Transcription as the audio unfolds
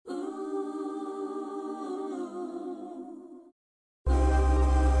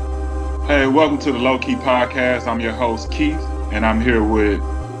Hey, welcome to the Low Key Podcast. I'm your host, Keith, and I'm here with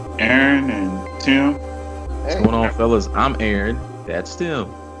Aaron and Tim. What's Hey, going on, fellas? I'm Aaron. That's Tim.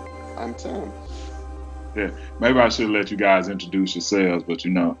 I'm Tim. Yeah, maybe I should let you guys introduce yourselves, but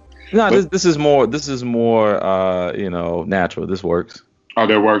No, But, this is more natural. This works. oh,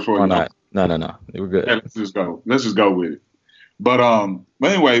 that works for Why you. not? No. We're Yeah, good. let's just go. Let's just go with it. But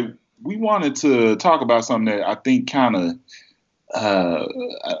anyway, we wanted to talk about something that I think kind of,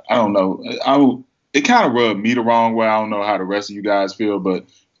 I don't know, it kind of rubbed me the wrong way. I don't know how the rest of you guys feel, but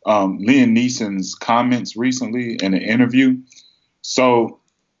Liam Neeson's comments recently in an interview. So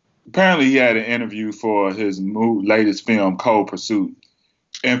apparently he had an interview for his latest film, Cold Pursuit.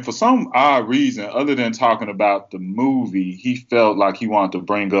 And for some odd reason, other than talking about the movie, he felt like he wanted to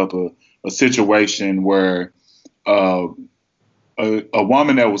bring up a situation where a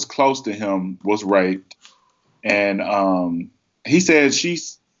woman that was close to him was raped. And he said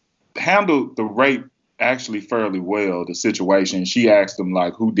she's handled the rape actually fairly well, the situation. She asked him,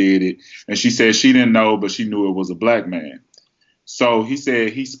 like, who did it? And she said she didn't know, but she knew it was a black man. So he said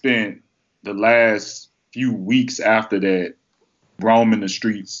he spent the last few weeks after that roaming the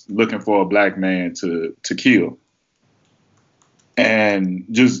streets looking for a black man to kill. And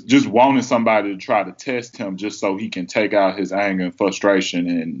just wanting somebody to try to test him just so he can take out his anger and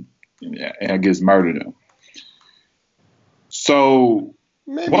frustration and I guess murder them. So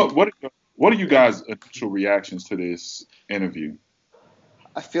Maybe. what are you guys' initial reactions to this interview?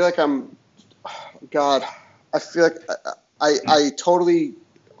 I feel like God, I feel like I totally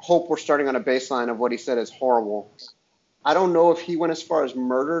hope we're starting on a baseline of what he said is horrible. I don't know if he went as far as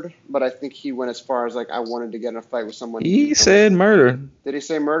murdered, but I think he went as far as, like, I wanted to get in a fight with someone. He said murder. Did he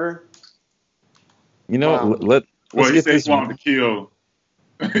say murder? You know, Wow. let's Well, he get said this he wanted to kill.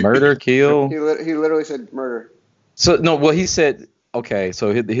 murder, kill. He literally said murder. So no, well he said. Okay,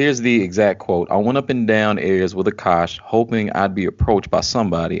 so here's the exact quote. I went up and down areas with Akash, hoping I'd be approached by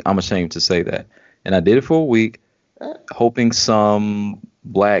somebody. I'm ashamed to say that, and I did it for a week, hoping some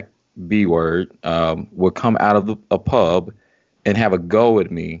black B word would come out of a pub and have a go at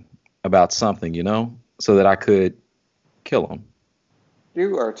me about something, so that I could kill him.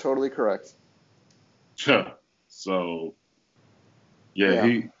 You are totally correct. So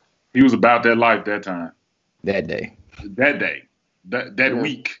yeah, he was about that life that time. That day. That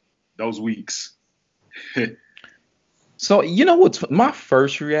week, those weeks. So what's my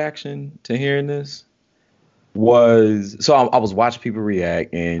first reaction to hearing this was, so I was watching people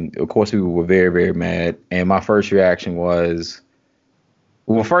react, and of course people were very, very mad. And my first reaction was,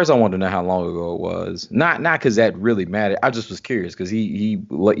 well, first I wanted to know how long ago it was. Not because that really mattered. I just was curious because he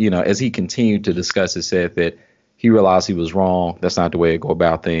as he continued to discuss it, said that he realized he was wrong. That's not the way to go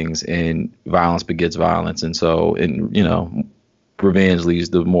about things, and violence begets violence. And so, revenge leads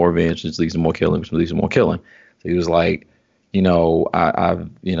to more revenge, which leads to more killing, which leads to more killing. So he was like, I've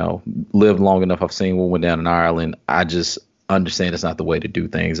lived long enough. I've seen what went down in Ireland. I just understand it's not the way to do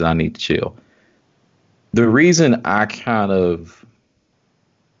things, and I need to chill. The reason I kind of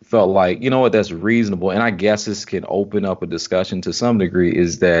felt like, that's reasonable, and I guess this can open up a discussion to some degree,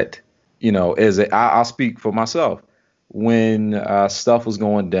 is that, I'll speak for myself. When stuff was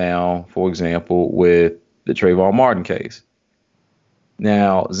going down, for example, with the Trayvon Martin case.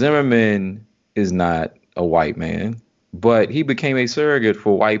 Now, Zimmerman is not a white man, but he became a surrogate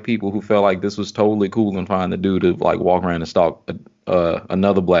for white people who felt like this was totally cool and fine to do, to like walk around and stalk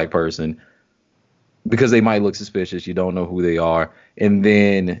another black person because they might look suspicious. You don't know who they are. And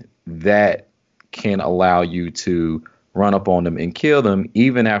then that can allow you to run up on them and kill them,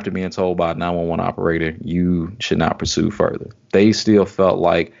 even after being told by a 911 operator, you should not pursue further. They still felt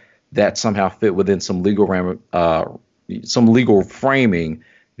like that somehow fit within some legal framing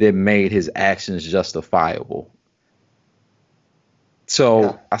that made his actions justifiable. So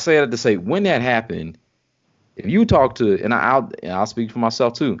yeah. I say that to say, when that happened, if you talk to, and I'll speak for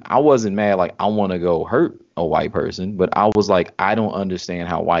myself too, I wasn't mad like I want to go hurt a white person, but I was like, I don't understand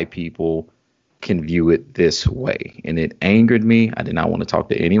how white people can view it this way. And it angered me. I did not want to talk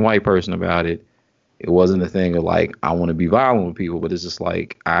to any white person about it. It wasn't a thing of like, I want to be violent with people, but it's just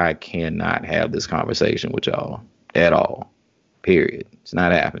like, I cannot have this conversation with y'all at all. Period. It's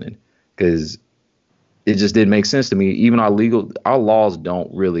not happening because it just didn't make sense to me. Even our laws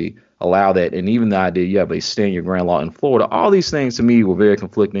don't really allow that. And even the idea you have a stand your ground law in Florida, all these things to me were very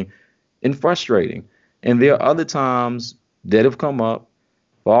conflicting and frustrating. And there are other times that have come up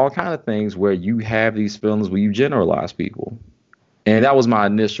for all kind of things where you have these feelings where you generalize people. And that was my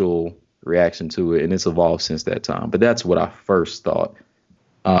initial reaction to it. And it's evolved since that time. But that's what I first thought.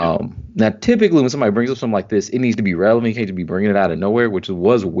 Now, typically when somebody brings up something like this, it needs to be relevant. You can't just be bringing it out of nowhere, which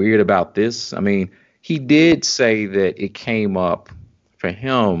was weird about this. I mean, he did say that it came up for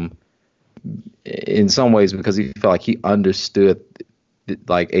him in some ways because he felt like he understood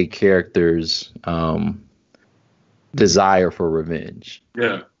like a character's desire for revenge.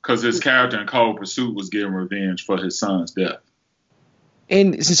 Yeah, because his character in Cold Pursuit was getting revenge for his son's death.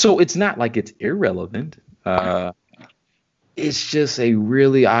 And so it's not like it's irrelevant. It's just a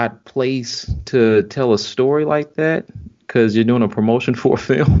really odd place to tell a story like that because you're doing a promotion for a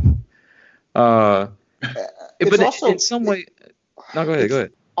film. But also, in some way, no, go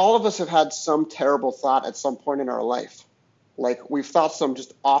ahead. All of us have had some terrible thought at some point in our life. Like we've thought some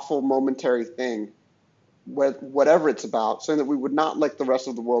just awful momentary thing, whatever it's about, saying that we would not like the rest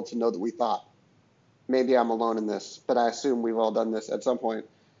of the world to know that we thought. Maybe I'm alone in this, but I assume we've all done this at some point.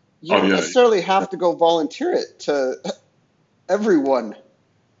 You don't necessarily have to go volunteer it to everyone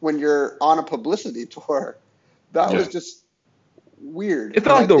when you're on a publicity tour. That was just weird. It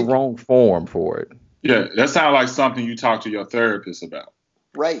felt like the wrong form for it. Yeah, that sounds like something you talk to your therapist about.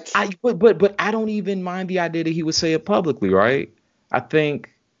 Right. But I don't even mind the idea that he would say it publicly, right? I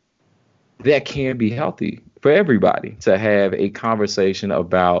think that can be healthy for everybody to have a conversation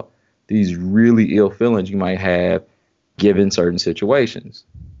about these really ill feelings you might have given certain situations.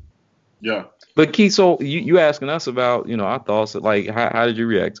 Yeah. But Keith, so you asking us about, our thoughts, like how did you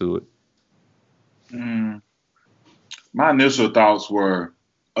react to it? My initial thoughts were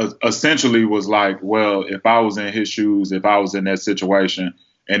essentially was like, well, if I was in his shoes, if I was in that situation,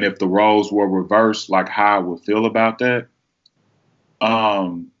 and if the roles were reversed, like how I would feel about that.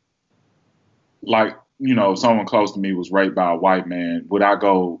 Like, if someone close to me was raped by a white man, would I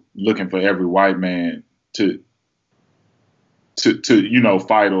go looking for every white man to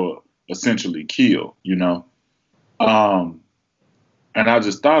fight or essentially kill, and I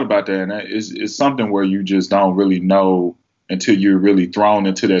just thought about that, and it's something where you just don't really know until you're really thrown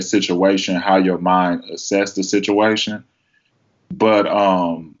into that situation how your mind assess the situation. But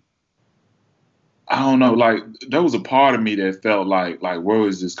I don't know, like there was a part of me that felt like where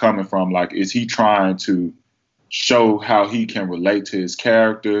is this coming from? Like, is he trying to show how he can relate to his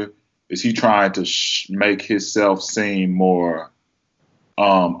character? Is he trying to make himself seem more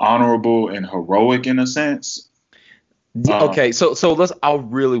honorable and heroic in a sense? Okay, so I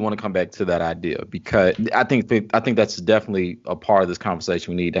really want to come back to that idea because I think that's definitely a part of this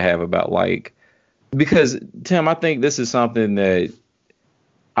conversation we need to have about because Tim, I think this is something that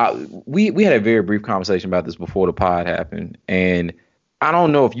we had a very brief conversation about this before the pod happened, and I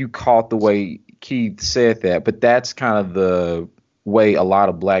don't know if you caught the way Keith said that, but that's kind of the way a lot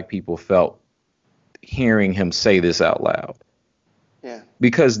of black people felt hearing him say this out loud. Yeah.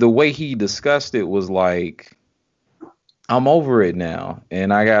 Because the way he discussed it was like, I'm over it now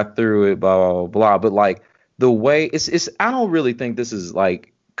and I got through it, blah, blah, blah. But like the way it's I don't really think this is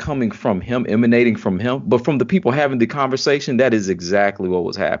like coming from him, emanating from him, but from the people having the conversation, that is exactly what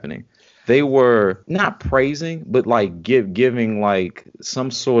was happening. They were not praising, but like giving like some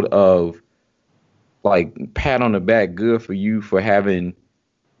sort of like pat on the back, good for you for having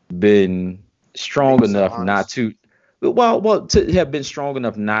been strong enough not to. Well, to have been strong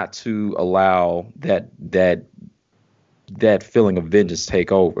enough not to allow that feeling of vengeance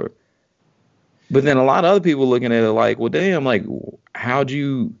take over. But then a lot of other people looking at it like, well, damn, like, how'd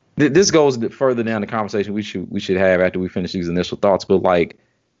you? This goes further down the conversation we should have after we finish these initial thoughts. But like,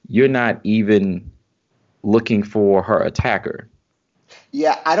 you're not even looking for her attacker.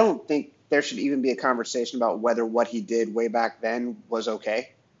 Yeah, I don't think there should even be a conversation about whether what he did way back then was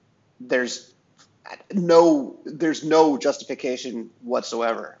okay. There's no justification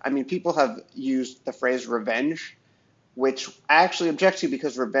whatsoever. I mean, people have used the phrase revenge, which I actually object to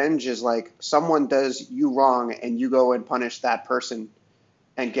because revenge is like someone does you wrong and you go and punish that person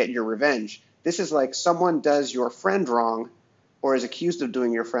and get your revenge. This is like someone does your friend wrong or is accused of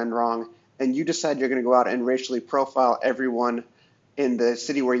doing your friend wrong, and you decide you're going to go out and racially profile everyone in the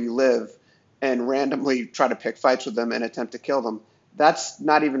city where you live and randomly try to pick fights with them and attempt to kill them. That's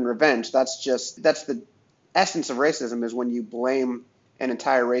not even revenge. That's the essence of racism, is when you blame an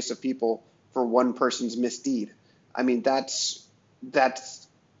entire race of people for one person's misdeed. I mean, that's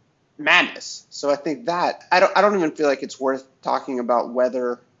madness. So I think that I don't even feel like it's worth talking about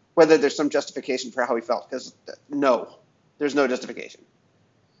whether there's some justification for how he felt, because no, there's no justification.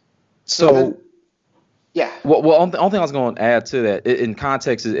 So yeah. Well, the only thing I was going to add to that in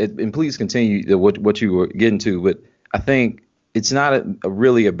context is, and please continue what you were getting to, but I think it's not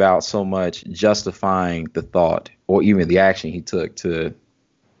really about so much justifying the thought or even the action he took to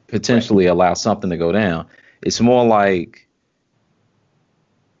potentially allow something to go down. It's more like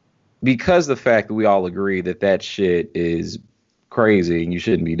because the fact that we all agree that that shit is crazy and you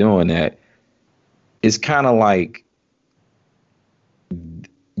shouldn't be doing that, it's kind of like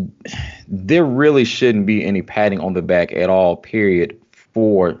there really shouldn't be any patting on the back at all, period,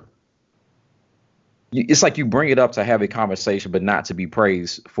 for it's like you bring it up to have a conversation, but not to be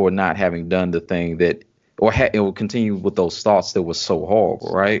praised for not having done the thing that, or it will continue with those thoughts that was so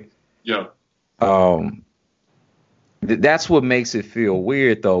horrible, right? Yeah. That's what makes it feel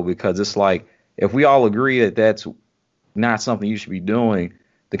weird, though, because it's like if we all agree that that's not something you should be doing,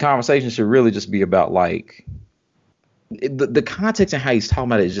 the conversation should really just be about like the context and how he's talking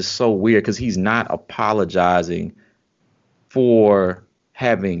about it is just so weird because he's not apologizing for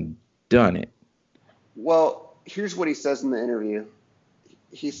having done it. Well, here's what he says in the interview.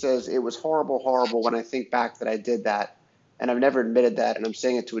 He says, it was horrible, horrible when I think back that I did that, and I've never admitted that, and I'm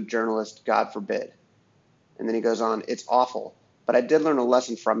saying it to a journalist, God forbid. And then he goes on, it's awful, but I did learn a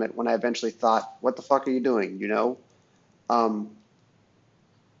lesson from it when I eventually thought, what the fuck are you doing, you know? And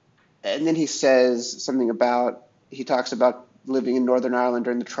then he says something about, he talks about living in Northern Ireland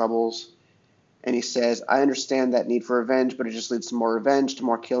during the Troubles, and he says, I understand that need for revenge, but it just leads to more revenge, to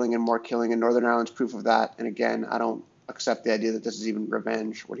more killing, and Northern Ireland's proof of that. And again, I don't accept the idea that this is even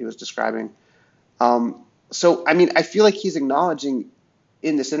revenge, what he was describing. So, I mean, I feel like he's acknowledging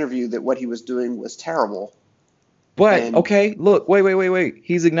in this interview that what he was doing was terrible. But, okay, look, wait.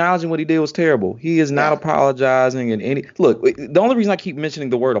 He's acknowledging what he did was terrible. He is not apologizing in any... Look, the only reason I keep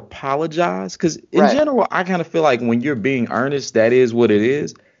mentioning the word apologize, because in general, I kind of feel like when you're being earnest, that is what it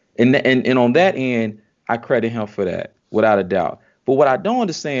is. And on that end, I credit him for that, without a doubt. But what I don't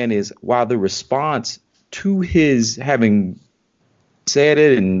understand is why the response to his having said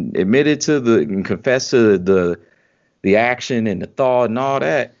it and admitted to and confessed to the action and the thought and all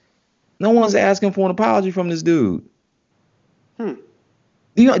that, no one's asking for an apology from this dude. Do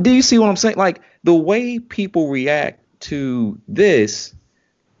you see what I'm saying? Like, the way people react to this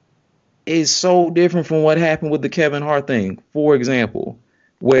is so different from what happened with the Kevin Hart thing, for example,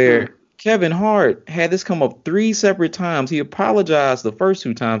 where Kevin Hart had this come up 3 separate times. He apologized the first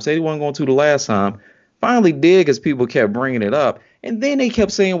 2 times, said he wasn't going to the last time, finally did because people kept bringing it up. And then they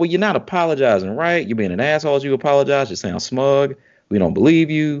kept saying, well, you're not apologizing, right? You're being an asshole as you apologize. You sound smug. We don't believe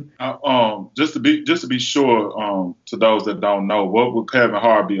you. Just to be sure, to those that don't know, what would Kevin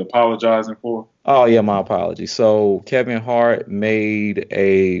Hart be apologizing for? Oh yeah, my apologies. So Kevin Hart made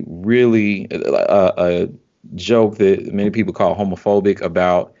a really a joke that many people call homophobic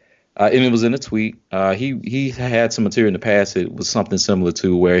about, and it was in a tweet. He had some material in the past. It was something similar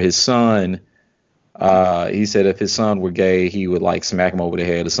to where his son. He said if his son were gay, he would like smack him over the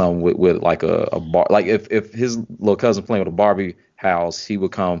head or something with like a bar. Like if his little cousin playing with a Barbie house, he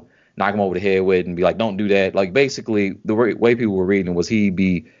would come knock him over the head with and be like, don't do that. Like basically the way people were reading was he'd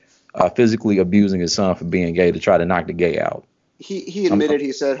be physically abusing his son for being gay to try to knock the gay out. He admitted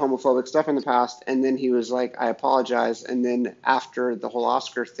he said homophobic stuff in the past, and then he was like, I apologize. And then after the whole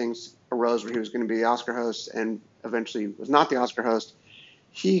Oscar things arose where he was going to be the Oscar host and eventually was not the Oscar host,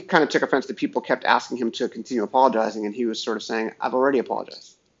 he kind of took offense that people kept asking him to continue apologizing, and he was sort of saying, I've already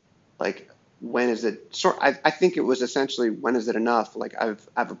apologized. Like, when is it? I think it was essentially, when is it enough? Like, I've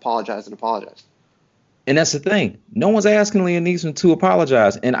apologized and apologized. And that's the thing. No one's asking Liam Neeson to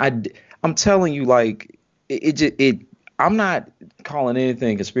apologize. And I'm telling you, like, I'm not calling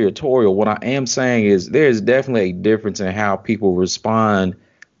anything conspiratorial. What I am saying is there's definitely a difference in how people respond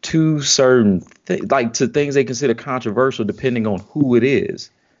to certain like to things they consider controversial depending on who it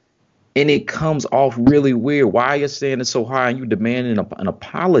is. And it comes off really weird. Why are you standing so high and you demanding an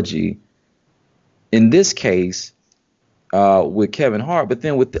apology in this case with Kevin Hart? But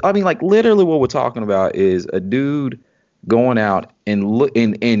then like literally what we're talking about is a dude going out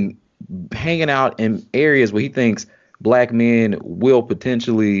and hanging out in areas where he thinks black men will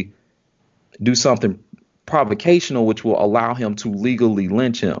potentially do something provocational, which will allow him to legally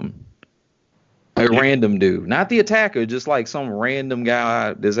lynch him. A random dude, not the attacker, just like some random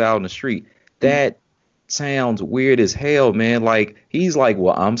guy that's out in the street. That sounds weird as hell, man. Like, he's like,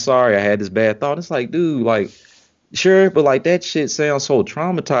 well, I'm sorry, I had this bad thought. It's like, dude, like, sure, but like that shit sounds so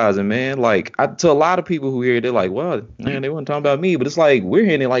traumatizing, man. Like, to a lot of people who hear it, they're like, well, man, they weren't talking about me. But it's like, we're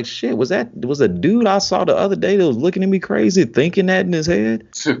hearing it like, shit, was a dude I saw the other day that was looking at me crazy, thinking that in his head?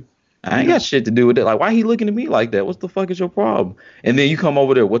 I ain't got shit to do with it. Like, why he looking at me like that? What the fuck is your problem? And then you come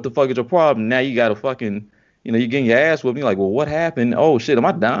over there, what the fuck is your problem? Now you got to fucking, you're getting your ass with me. Like, well, what happened? Oh shit, am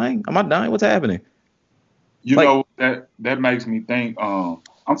I dying? What's happening? That makes me think.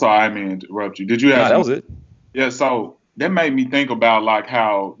 I'm sorry, I didn't mean to interrupt you. Did you ask? Nah, that was it. Yeah, so that made me think about like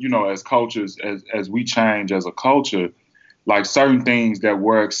how as cultures, as we change as a culture, like certain things that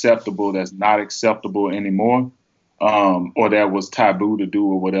were acceptable that's not acceptable anymore, or that was taboo to do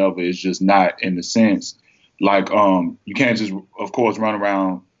or whatever, is just not in the sense. Like, you can't just, of course, run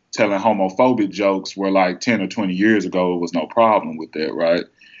around telling homophobic jokes where like 10 or 20 years ago it was no problem with that, right?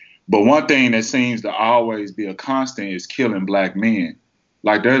 But one thing that seems to always be a constant is killing black men.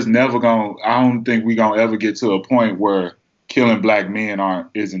 Like there's never going to, I don't think we're going to ever get to a point where killing black men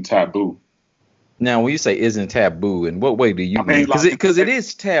isn't taboo. Now, when you say isn't taboo, in what way do you mean? Because it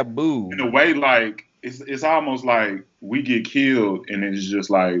is taboo. In a way, like it's almost like we get killed and it's just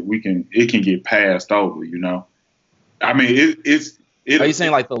like it can get passed over, you know? I mean, Are you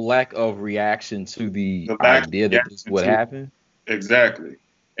saying like the lack of reaction to the idea that this would happen? Exactly.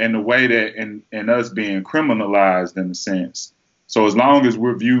 And the way that, and us being criminalized in a sense. So as long as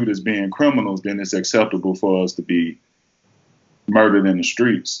we're viewed as being criminals, then it's acceptable for us to be murdered in the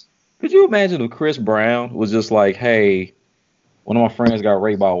streets. Could you imagine if Chris Brown was just like, hey, one of my friends got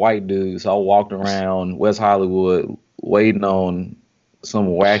raped by a white dude, so I walked around West Hollywood waiting on some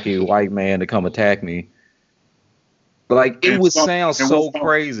wacky white man to come attack me. Like, it would sound so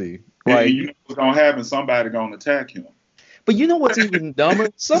crazy. Like, you know what's going to happen? Somebody going to attack him. But you know what's even dumber?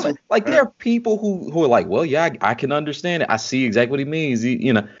 There are people who are like, well, yeah, I can understand it. I see exactly what he means,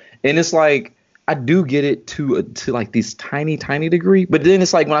 you know. And it's like, I do get it to like this tiny degree. But then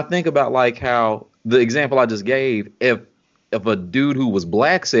it's like when I think about like how the example I just gave, if a dude who was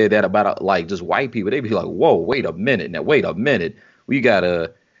black said that about like just white people, they'd be like, whoa, wait a minute. We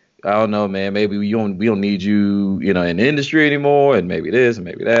gotta, I don't know, man. Maybe we don't need you, you know, in the industry anymore, and maybe this and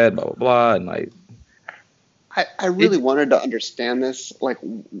maybe that, blah blah blah, and like. I really wanted to understand this, like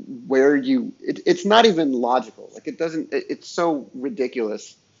where it's not even logical. Like it's so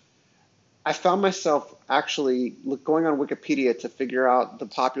ridiculous. I found myself actually going on Wikipedia to figure out the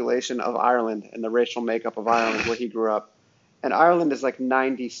population of Ireland and the racial makeup of Ireland where he grew up. And Ireland is like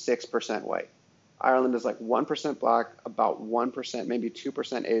 96% white. Ireland is like 1% black, about 1%, maybe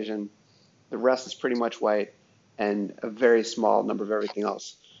 2% Asian. The rest is pretty much white, and a very small number of everything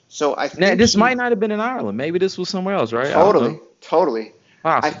else. So I think now, this might not have been in Ireland. Maybe this was somewhere else, right? Totally.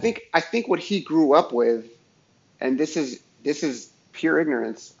 Possibly. I think what he grew up with, and this is pure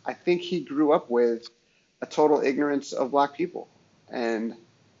ignorance. I think he grew up with a total ignorance of black people, and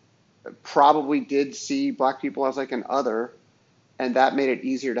probably did see black people as like an other, and that made it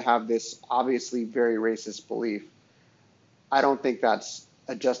easier to have this obviously very racist belief. I don't think that's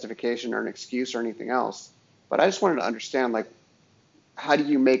a justification or an excuse or anything else, but I just wanted to understand, like, how do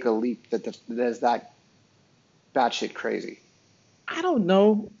you make a leap that is that batshit crazy? I don't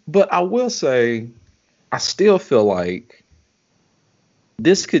know, but I will say I still feel like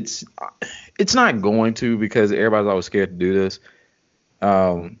this could, it's not going to, because everybody's always scared to do this.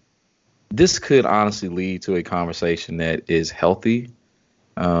 This could honestly lead to a conversation that is healthy,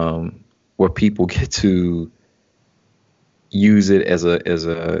 where people get to use it as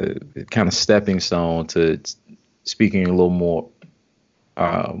a kind of stepping stone to speaking a little more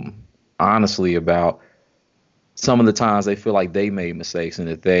honestly about some of the times they feel like they made mistakes and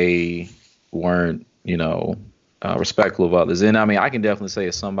that they weren't, you know, respectful of others. And I mean, I can definitely say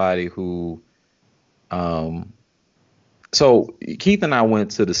as somebody who, so Keith and I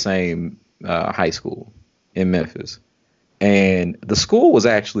went to the same high school in Memphis, and the school was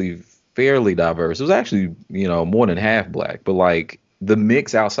actually fairly diverse. It was actually, you know, more than half black, but like the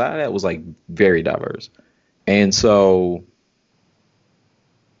mix outside of that was like very diverse. And so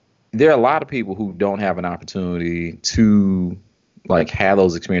there are a lot of people who don't have an opportunity to like have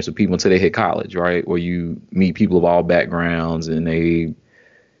those experiences with people until they hit college, right? Where you meet people of all backgrounds and they,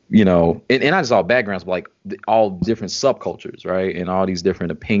 you know, and not just all backgrounds, but like all different subcultures, right? And all these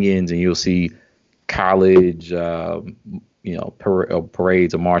different opinions, and you'll see college, you know,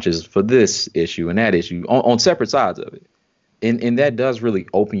 parades or marches for this issue and that issue on separate sides of it. And that does really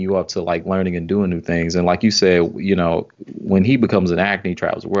open you up to like learning and doing new things. And like you said, you know, when he becomes an actor, he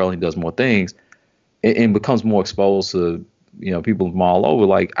travels the world, he does more things and becomes more exposed to, you know, people from all over.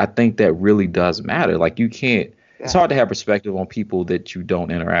 Like, I think that really does matter. Like, you can't, it's hard to have perspective on people that you don't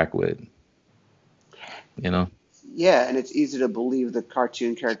interact with, you know? Yeah, and it's easy to believe the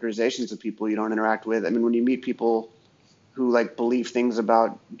cartoon characterizations of people you don't interact with. I mean, when you meet people who like believe things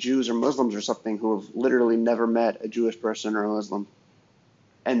about Jews or Muslims or something, who have literally never met a Jewish person or a Muslim,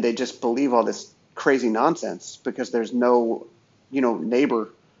 and they just believe all this crazy nonsense because there's no, you know, neighbor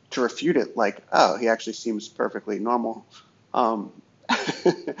to refute it. Like, oh, he actually seems perfectly normal. You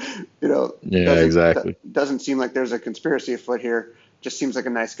know, yeah, exactly. Doesn't seem like there's a conspiracy afoot here. Just seems like a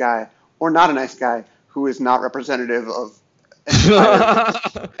nice guy, or not a nice guy, who is not representative of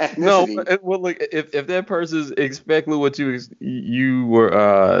No, ethnicity. well, look, if that person's exactly what you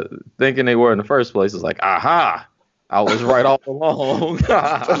were thinking they were in the first place, it's like, aha, I was right all along.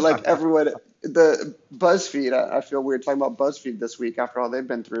 But like everyone, the BuzzFeed, I feel weird talking about BuzzFeed this week after all they've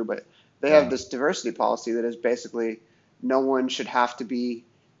been through, but they have Yeah. this diversity policy that is basically no one should have to be,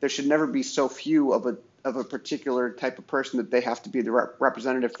 there should never be so few of a particular type of person that they have to be the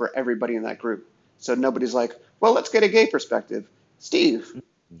representative for everybody in that group. So nobody's like, well, let's get a gay perspective. Steve,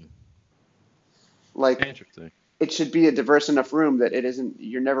 like Interesting. it should be a diverse enough room that it isn't,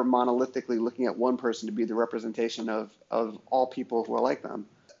 you're never monolithically looking at one person to be the representation of all people who are like them.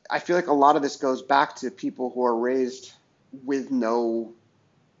 I feel like a lot of this goes back to people who are raised with no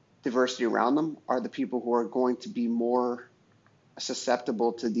diversity around them are the people who are going to be more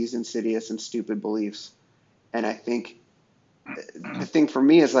susceptible to these insidious and stupid beliefs. And I think the thing for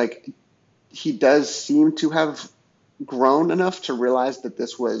me is like he does seem to have grown enough to realize that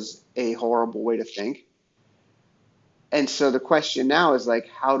this was a horrible way to think. And so the question now is like,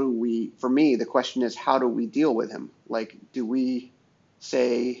 for me, the question is, how do we deal with him? Like, do we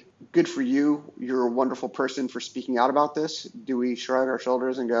say, good for you, you're a wonderful person for speaking out about this? Do we shrug our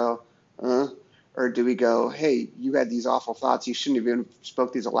shoulders and go, or do we go, hey, you had these awful thoughts, you shouldn't have even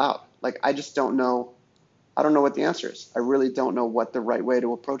spoke these aloud? Like, I just don't know. I don't know what the answer is. I really don't know what the right way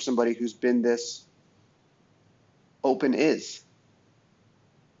to approach somebody who's been this open is.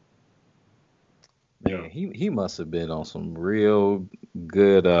 Man, he must have been on some real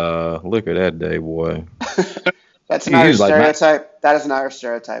good liquor that day, boy. That's an He Irish was like, stereotype. That is an Irish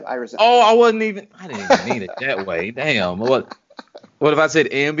stereotype. I resent. oh, I didn't even mean it that way. Damn. What if I said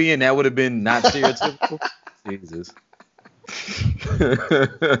Ambien? That would have been not stereotypical. Jesus.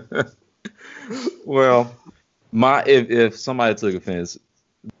 Well, if somebody took offense,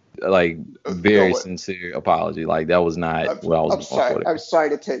 like very sincere apology. Like that was not what I was I'm going sorry. for. I'm sorry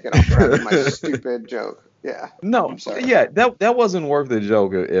to take it off for my stupid joke. Yeah. No, I'm sorry. yeah, that wasn't worth the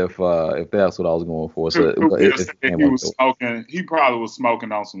joke if that's what I was going for. So He was smoking. He probably was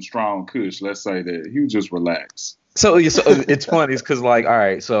smoking on some strong kush. Let's say that he was just relaxed. So it's funny because like, all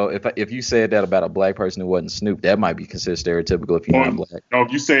right, so if you said that about a black person who wasn't Snoop, that might be considered stereotypical if you're not black. No,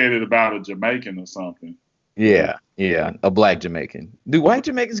 if you said it about a Jamaican or something. Yeah, a black Jamaican. Do white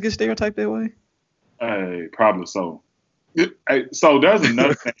Jamaicans get stereotyped that way? Probably so. So there's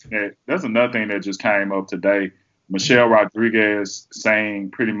another thing that just came up today. Michelle Rodriguez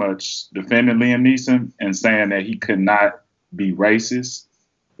saying pretty much defending Liam Neeson and saying that he could not be racist.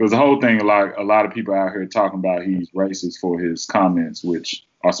 There's a whole thing like a lot of people out here talking about he's racist for his comments, which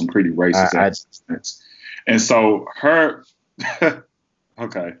are some pretty racist comments. And so her,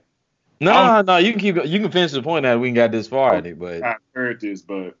 okay. No, you can finish the point that we got this far at it, but I heard this,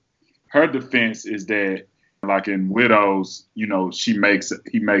 but her defense is that like in Widows, he makes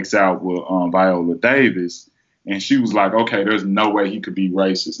out with Viola Davis, and she was like, okay, there's no way he could be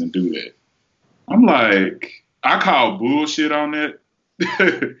racist and do that. I'm like, I call bullshit on that.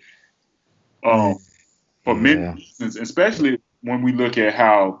 For many reasons, especially when we look at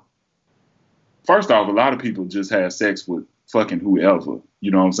how, first off, a lot of people just have sex with fucking whoever. You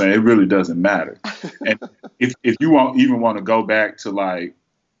know what I'm saying? It really doesn't matter. And if you want to go back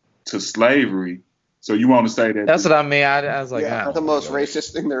to slavery, so you want to say that that's what I mean. I was like, the most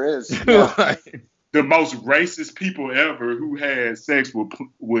racist thing there is. Yeah. The most racist people ever who had sex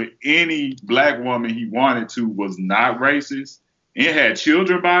with any black woman he wanted to was not racist and had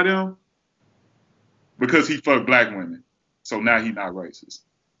children by them because he fucked black women. So now he's not racist.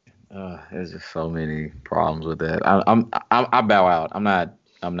 There's just so many problems with that. I bow out. I'm not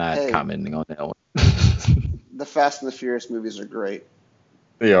commenting on that one. The Fast and the Furious movies are great.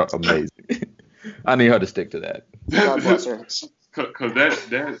 They are amazing. I need her to stick to that. God bless her. Because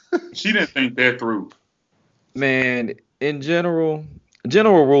that she didn't think that through. Man, in general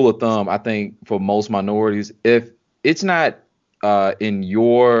rule of thumb, I think for most minorities, if it's not in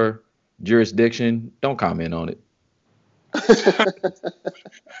your jurisdiction, don't comment on it.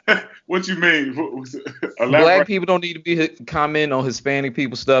 What you mean? Black people don't need to be commenting on Hispanic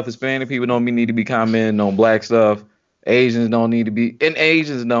people stuff. Hispanic people don't need to be commenting on black stuff. Asians don't need to be, and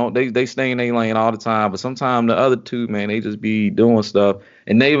Asians don't. They stay in their lane all the time. But sometimes the other two, man, they just be doing stuff.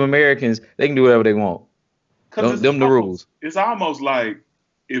 And Native Americans, they can do whatever they want. Them the rules. It's almost like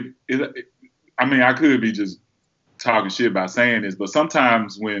I could be just talking shit by saying this, but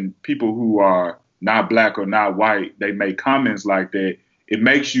sometimes when people who are not black or not white, they make comments like that, it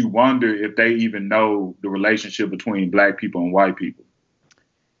makes you wonder if they even know the relationship between black people and white people.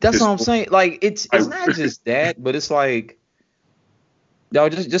 That's what I'm saying. Like it's not just that, but it's like Y'all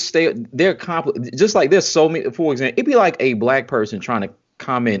just stay. They're just like there's so many. For example, it'd be like a black person trying to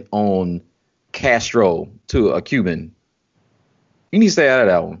comment on Castro to a Cuban. You need to stay out of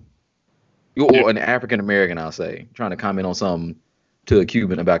that one. Or an African American, I'll say, trying to comment on something to a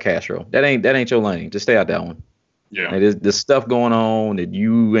Cuban about Castro. That ain't your lane. Just stay out that one. Yeah. Like, there's stuff going on that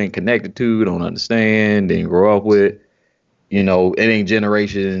you ain't connected to, don't understand, didn't grow up with. You know, it ain't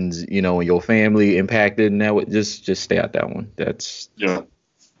generations, you know, in your family impacted, and that would just stay out that one. That's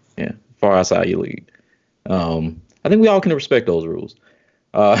far outside your league. I think we all can respect those rules.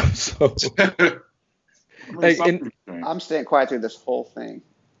 So hey, I'm staying quiet through this whole thing.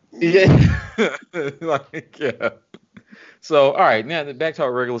 Yeah. So, all right, now back to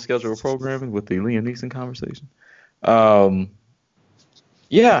our regular schedule of programming with the Liam Neeson conversation.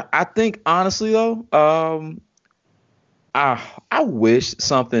 Yeah, I think honestly though, I wish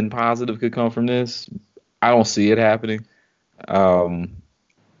something positive could come from this. I don't see it happening.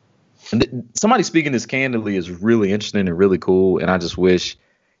 Somebody speaking this candidly is really interesting and really cool, and I just wish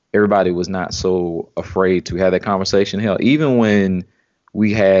everybody was not so afraid to have that conversation. Hell, even when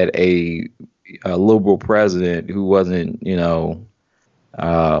we had a liberal president who wasn't, you know,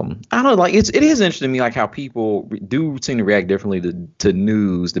 I don't know, like it is interesting to me, like how people do seem to react differently to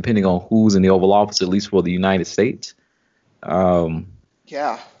news depending on who's in the Oval Office, at least for the United States. That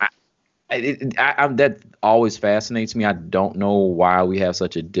always fascinates me. I don't know why we have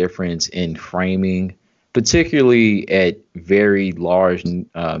such a difference in framing, particularly at very large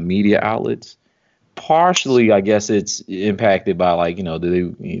media outlets. Partially, I guess it's impacted by, like, you know,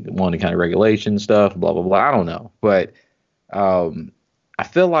 do they want any kind of regulation stuff, blah, blah, blah. I don't know. But I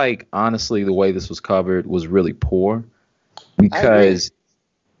feel like, honestly, the way this was covered was really poor because,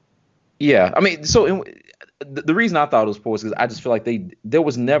 yeah, I mean, so the reason I thought it was poor is because I just feel like there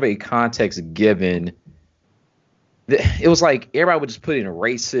was never a context given. It was like everybody would just put in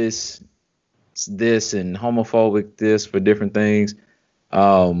racist this and homophobic this for different things.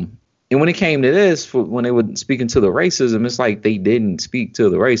 And when it came to this, when they were speaking to the racism, it's like they didn't speak to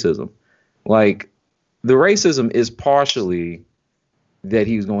the racism. Like, the racism is partially that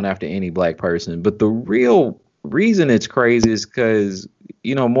he was going after any black person. But the real reason it's crazy is because,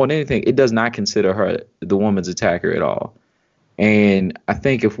 you know, more than anything, it does not consider her the woman's attacker at all. And I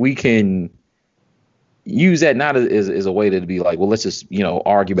think if we can use that not as a way to be like, well, let's just, you know,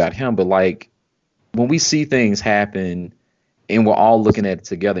 argue about him, but like when we see things happen and we're all looking at it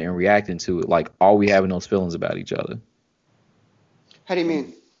together and reacting to it, like, are we having those feelings about each other? How do you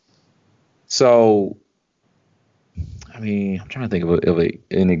mean? So, I mean, I'm trying to think of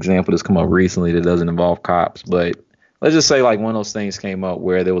an example that's come up recently that doesn't involve cops, but let's just say like one of those things came up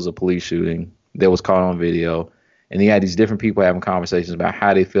where there was a police shooting that was caught on video, and you had these different people having conversations about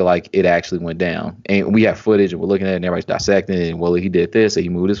how they feel like it actually went down. And we have footage and we're looking at it and everybody's dissecting it, and well, he did this, or he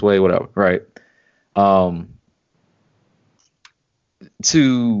moved this way, whatever, right?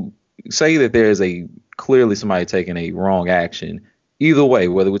 To say that there is clearly somebody taking a wrong action, either way,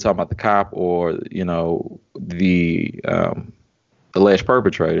 whether we're talking about the cop or, you know, the alleged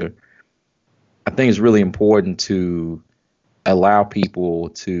perpetrator, I think it's really important to allow people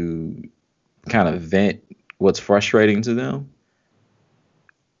to kind of vent what's frustrating to them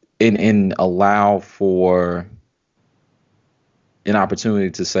and allow for an opportunity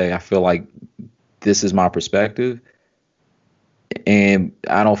to say, I feel like this is my perspective. And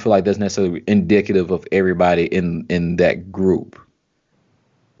I don't feel like that's necessarily indicative of everybody in that group.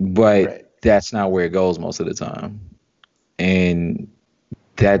 But that's not where it goes most of the time. And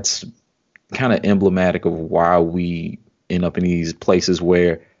that's kind of emblematic of why we end up in these places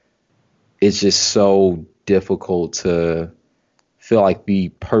where it's just so difficult to feel like the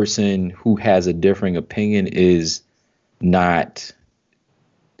person who has a differing opinion is not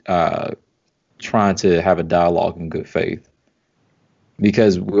trying to have a dialogue in good faith.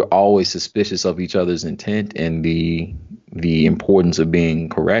 Because we're always suspicious of each other's intent and the importance of being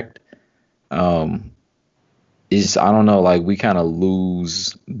correct. Is, I don't know, like we kind of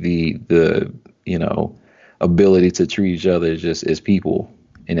lose the you know, ability to treat each other just as people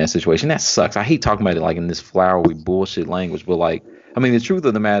in that situation. That sucks. I hate talking about it like in this flowery bullshit language, but like, I mean, the truth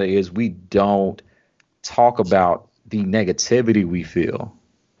of the matter is we don't talk about the negativity we feel.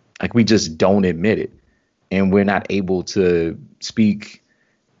 Like, we just don't admit it. And we're not able to speak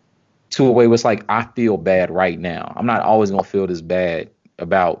to a way where it's like, I feel bad right now. I'm not always going to feel this bad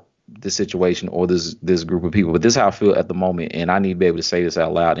about this situation or this group of people, but this is how I feel at the moment. And I need to be able to say this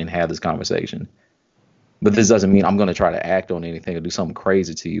out loud and have this conversation. But this doesn't mean I'm going to try to act on anything or do something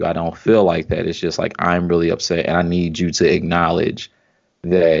crazy to you. I don't feel like that. It's just like, I'm really upset and I need you to acknowledge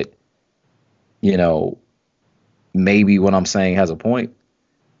that, you know, maybe what I'm saying has a point,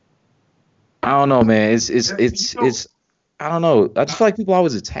 I don't know, man. It's I don't know. I just feel like people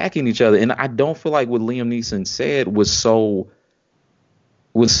always attacking each other, and I don't feel like what Liam Neeson said was so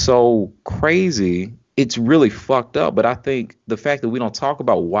crazy. It's really fucked up. But I think the fact that we don't talk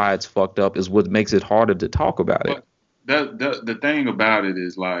about why it's fucked up is what makes it harder to talk about it. But the thing about it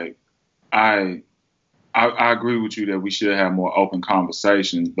is like I I agree with you that we should have more open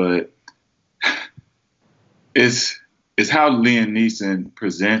conversations, but it's how Liam Neeson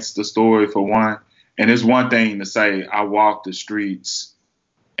presents the story for one. And it's one thing to say I walked the streets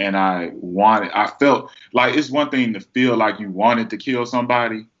and I felt like it's one thing to feel like you wanted to kill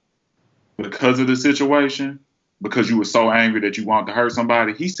somebody because of the situation, because you were so angry that you wanted to hurt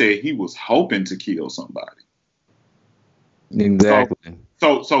somebody. He said he was hoping to kill somebody. Exactly.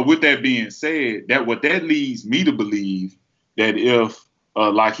 So with that being said, that leads me to believe that if,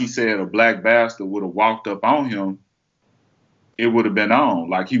 like he said, a black bastard would have walked up on him, it would have been on.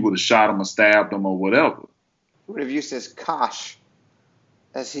 Like he would have shot him or stabbed him or whatever. He would have used his kosh,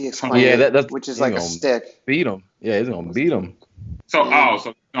 as he explained, which is like a stick. Beat him. Yeah, he's gonna beat him. So he's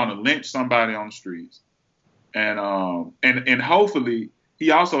gonna lynch somebody on the streets, and hopefully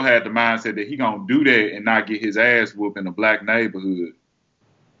he also had the mindset that he gonna do that and not get his ass whooped in a black neighborhood.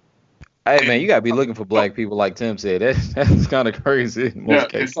 Hey man, you gotta be looking for black people, like Tim said. That's kind of crazy in most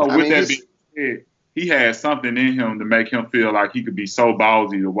cases. And so with that being said, he had something in him to make him feel like he could be so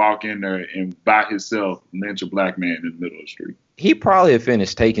ballsy to walk in there and by himself lynch a black man in the middle of the street. He probably had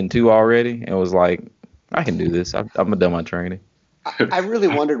finished Taken 2 already and was like, I can do this. I'm done my training. I really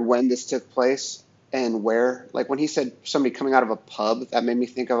wondered when this took place and where. Like when he said somebody coming out of a pub, that made me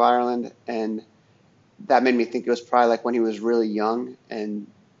think of Ireland, and that made me think it was probably like when he was really young and,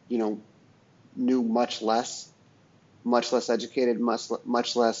 knew much less educated,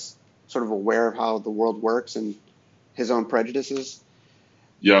 much less sort of aware of how the world works and his own prejudices.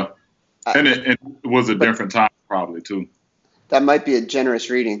 Yeah. And it was a different time probably too. That might be a generous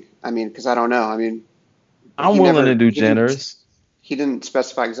reading. I mean, because I don't know. I mean, I'm willing to do generous. He didn't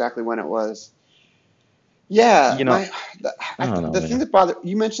specify exactly when it was. Yeah. The thing that bothered,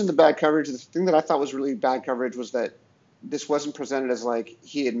 you mentioned the bad coverage. The thing that I thought was really bad coverage was that this wasn't presented as like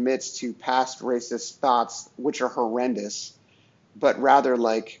he admits to past racist thoughts, which are horrendous, but rather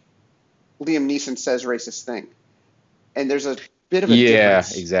like Liam Neeson says racist thing. And there's a bit of a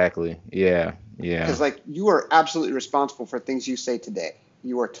difference. Yeah, exactly. Yeah. Because like you are absolutely responsible for things you say today.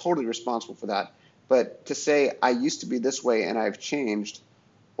 You are totally responsible for that. But to say I used to be this way and I've changed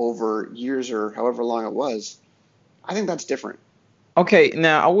over years or however long it was, I think that's different. Okay,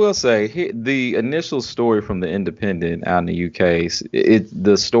 now I will say the initial story from the Independent out in the UK,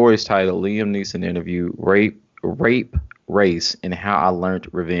 the story's titled Liam Neeson interview, Rape, Race, and How I Learned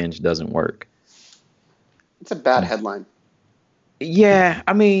Revenge Doesn't Work. It's a bad headline. Yeah,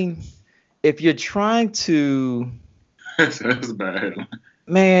 I mean, if you're trying to... That's a bad headline.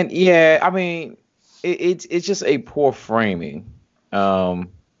 Man, yeah, I mean, it's just a poor framing.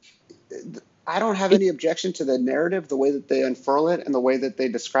 I don't have any objection to the narrative, the way that they unfurl it and the way that they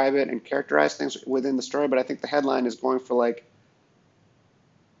describe it and characterize things within the story. But I think the headline is going for like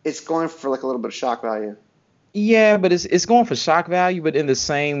a little bit of shock value. Yeah, but it's going for shock value, but in the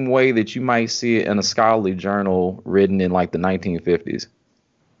same way that you might see it in a scholarly journal written in like the 1950s.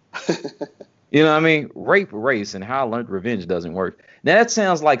 You know what I mean? Rape, Race, and How I Learned Revenge Doesn't Work. Now that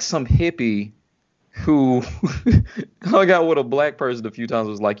sounds like some hippie who hung out with a black person a few times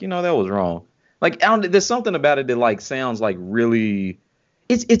was like, that was wrong. Like, there's something about it that like sounds like really,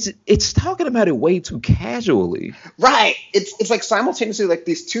 it's talking about it way too casually. Right. It's like simultaneously like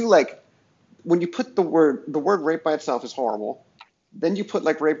these two, like when you put the word rape by itself is horrible. Then you put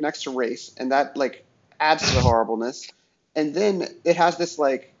like rape next to race, and that like adds to the horribleness. And then it has this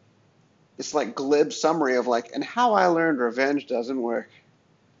glib summary of like, and how I learned revenge doesn't work.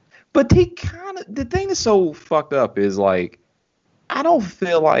 But the thing that's so fucked up is like, I don't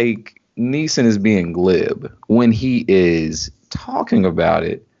feel like Neeson is being glib when he is talking about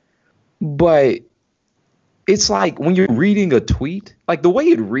it. But it's like when you're reading a tweet, like the way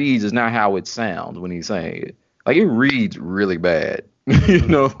it reads is not how it sounds when he's saying it. Like it reads really bad.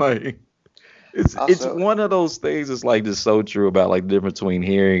 Like it's one of those things that's like just so true about like the difference between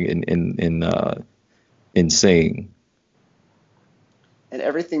hearing and seeing. And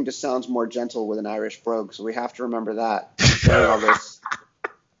everything just sounds more gentle with an Irish brogue, so we have to remember that.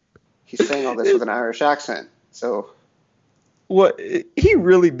 He's saying all this with an Irish accent. So what he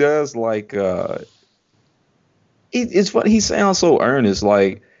really does, like it's funny, he sounds so earnest,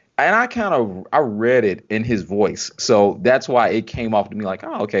 like, and I read it in his voice, so that's why it came off to me like,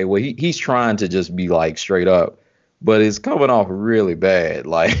 oh, okay, well he's trying to just be like straight up, but it's coming off really bad,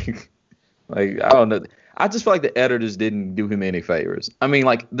 like Like, I don't know. I just feel like the editors didn't do him any favors. I mean,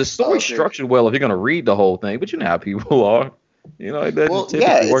 like, the story's dude. structured well if you're gonna read the whole thing, but you know how people are. You know, it doesn't Well,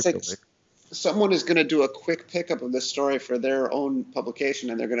 yeah, typically work it's like that way. someone is going to do a quick pickup of this story for their own publication,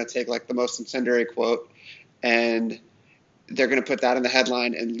 and they're going to take like the most incendiary quote, and they're going to put that in the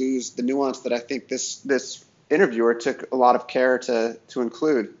headline and lose the nuance that I think this interviewer took a lot of care to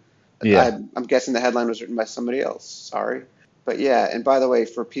include. Yeah. I'm guessing the headline was written by somebody else. Sorry. But yeah, and by the way,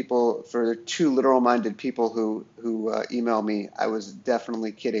 for two literal-minded people who email me, I was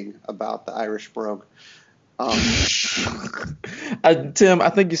definitely kidding about the Irish brogue. Tim, I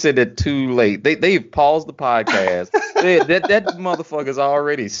think you said that too late. They've paused the podcast. that motherfucker's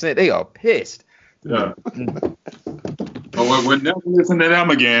already sent. They are pissed. Yeah. But we're never listening to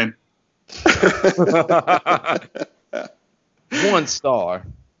them again. 1 star.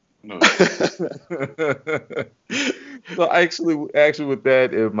 No. So actually, with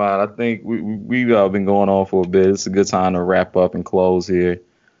that in mind, I think we've been going on for a bit. It's a good time to wrap up and close here.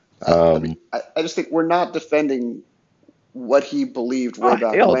 I just think we're not defending what he believed way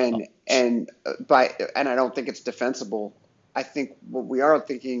back when, and I don't think it's defensible. I think what we are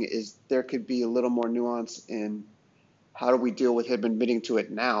thinking is there could be a little more nuance in how do we deal with him admitting to it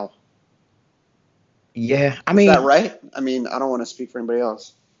now. Yeah, I mean, is that right? I mean, I don't want to speak for anybody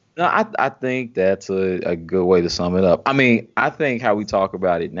else. No, I think that's a good way to sum it up. I mean, I think how we talk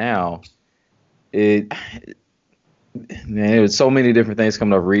about it now, man, there's so many different things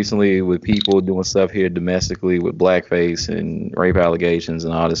coming up recently with people doing stuff here domestically with blackface and rape allegations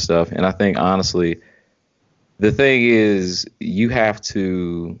and all this stuff. And I think, honestly, the thing is you have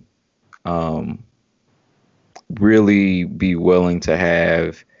to really be willing to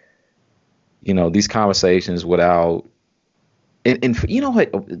have, these conversations without, and you know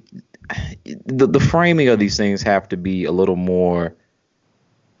what, the framing of these things have to be a little more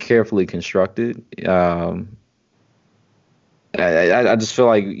carefully constructed. I just feel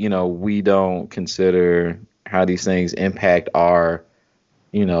like, we don't consider how these things impact our,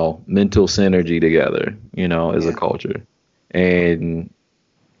 mental synergy together, as a culture. And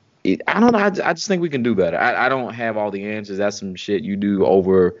I don't know. I just think we can do better. I don't have all the answers. That's some shit you do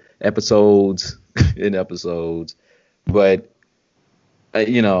over episodes and episodes. But,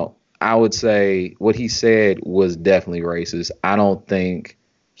 I would say what he said was definitely racist. I don't think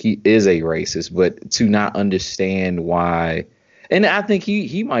he is a racist, but to not understand why. And I think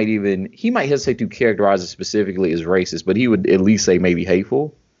he might hesitate to characterize it specifically as racist, but he would at least say maybe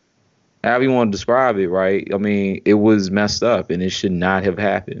hateful. However you want to describe it, right? I mean, it was messed up and it should not have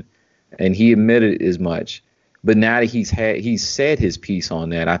happened. And he admitted as much. But now that he's said his piece on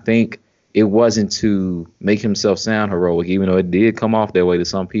that, I think it wasn't to make himself sound heroic, even though it did come off that way to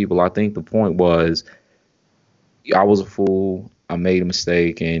some people. I think the point was, I was a fool. I made a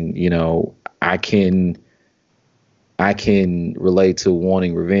mistake, and I can relate to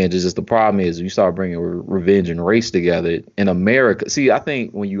wanting revenge. It's just the problem is you start bringing revenge and race together in America. See, I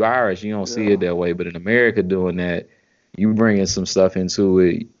think when you Irish, you don't see it that way, but in America, doing that, you bringing some stuff into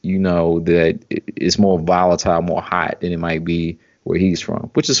it, that it's more volatile, more hot than it might be where he's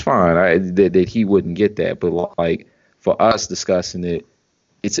from, which is fine. That he wouldn't get that, but like for us discussing it,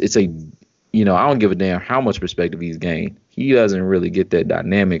 it's a, I don't give a damn how much perspective he's gained. He doesn't really get that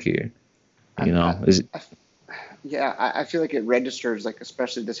dynamic here. I feel like it registers, like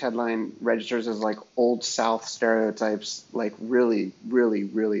especially this headline registers as like old South stereotypes, like really, really,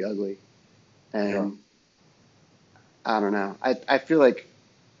 really ugly. And I don't know. I feel like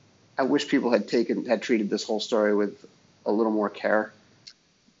I wish people had treated this whole story with a little more care,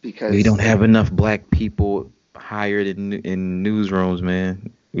 because we don't have enough black people hired in newsrooms,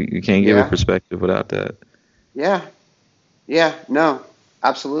 man. We can't give a perspective without that. Yeah, no,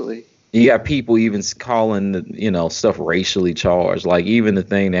 absolutely. You got people even calling stuff racially charged, like even the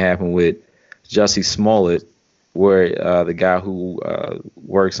thing that happened with Jussie Smollett, where the guy who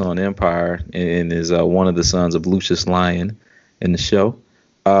works on Empire and is one of the sons of Lucius Lyon in the show,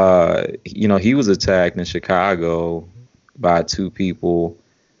 he was attacked in Chicago by 2 people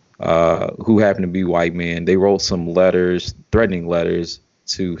who happened to be white men. They wrote some letters, threatening letters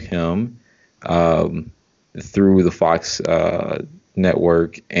to him through the Fox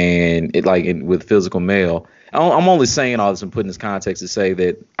network, and with physical mail. I'm only saying all this and putting this context to say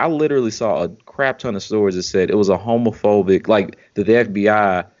that I literally saw a crap ton of stories that said it was a homophobic, like that the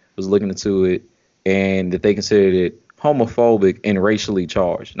FBI was looking into it and that they considered it homophobic and racially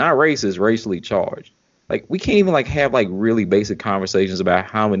charged. Not racist, racially charged. Like, we can't even have really basic conversations about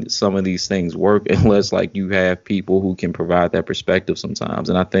how some of these things work unless you have people who can provide that perspective sometimes.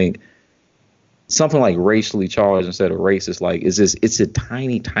 And I think something like racially charged instead of racist. Like, it's a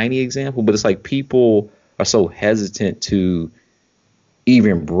tiny example, but it's like people are so hesitant to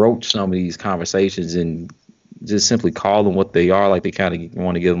even broach some of these conversations and just simply call them what they are. Like, they kind of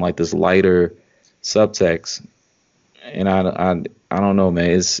want to give them like this lighter subtext. And I don't know,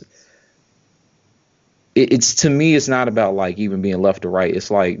 man. It's to me, it's not about like even being left or right.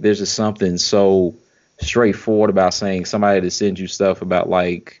 It's like there's just something so straightforward about saying somebody that sends you stuff about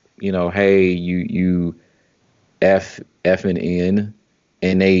like, hey, you F and N,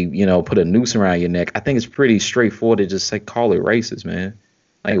 and they, put a noose around your neck. I think it's pretty straightforward to just say, call it racist, man.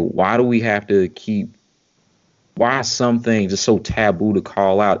 Like, why do we have to why is something just so taboo to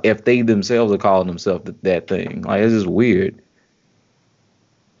call out if they themselves are calling themselves that thing? Like, it's just weird.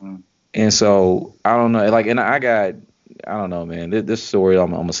 And so I don't know, like, and I don't know, man. This story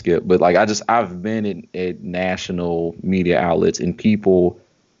I'm gonna skip, but like I've been at national media outlets, and people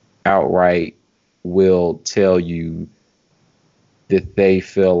outright will tell you that they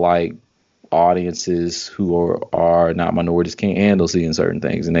feel like audiences who are not minorities can't handle seeing certain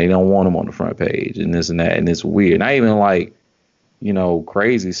things, and they don't want them on the front page, and this and that, and it's weird. Not even like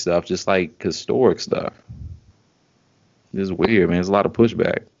crazy stuff, just like historic stuff. It's weird, man. There's a lot of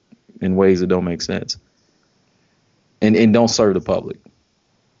pushback in ways that don't make sense, and don't serve the public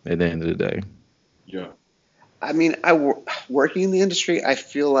at the end of the day. Yeah. I mean, working in the industry, I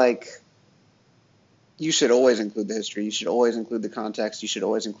feel like you should always include the history. You should always include the context. You should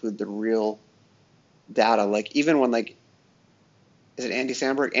always include the real data. Like, even when, like, is it Andy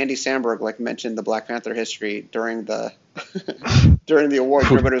Samberg? Andy Samberg, like, mentioned the Black Panther history during the during the awards.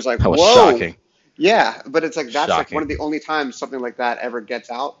 Everybody was like, That was whoa. shocking. Yeah, but it's like that's Shocking. like one of the only times something like that ever gets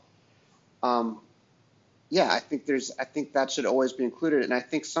out. Yeah, I think that should always be included, and I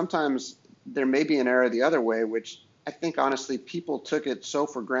think sometimes there may be an error the other way, which I think honestly people took it so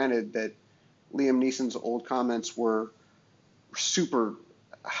for granted that Liam Neeson's old comments were super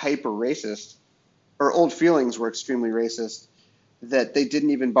hyper racist, or old feelings were extremely racist, that they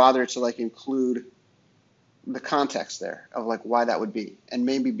didn't even bother to like include the context there of like why that would be. And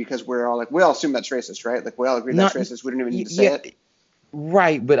maybe because we're all like, we all assume that's racist, right? Like we all agree that's racist. We don't even need to say it.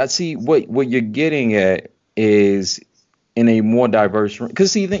 Right, but I see what you're getting at is in a more diverse,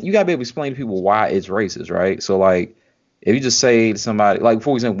 because see, you gotta be able to explain to people why it's racist, right? So like, if you just say to somebody, like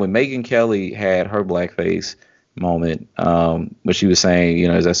for example, when Megyn Kelly had her blackface moment, when she was saying,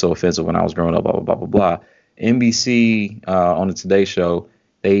 is that so offensive when I was growing up, blah blah blah blah blah. NBC on the Today Show,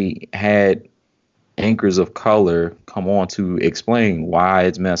 they had anchors of color come on to explain why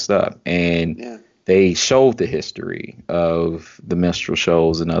it's messed up, and they showed the history of the minstrel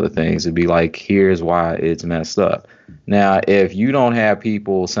shows and other things. It'd be like, here's why it's messed up. Now, if you don't have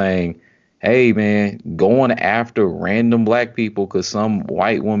people saying, hey, man, going after random black people because some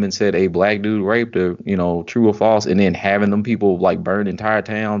white woman said a black dude raped her, true or false, and then having them people like burn entire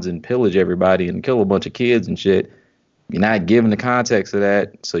towns and pillage everybody and kill a bunch of kids and shit, you're not giving the context of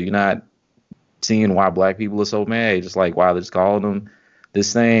that. So you're not seeing why black people are so mad, just like why they're just calling them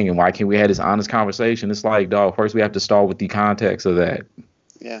this thing, and why can't we have this honest conversation? It's like, dog, first we have to start with the context of that.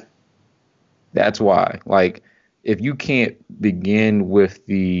 Yeah. That's why. Like, if you can't begin with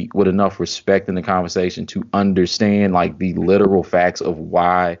enough respect in the conversation to understand like the literal facts of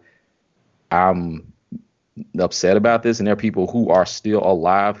why I'm upset about this, and there are people who are still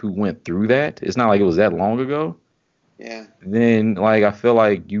alive who went through that. It's not like it was that long ago. Yeah. Then like I feel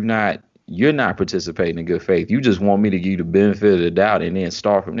like you're not participating in good faith. You just want me to give you the benefit of the doubt and then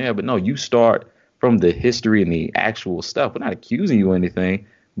start from there. But no, you start from the history and the actual stuff. We're not accusing you of anything.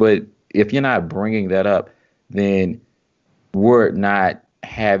 But if you're not bringing that up, then we're not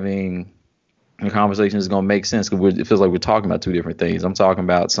having a conversation that's going to make sense, because it feels like we're talking about two different things. I'm talking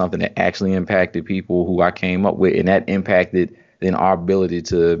about something that actually impacted people who I came up with, and that impacted then our ability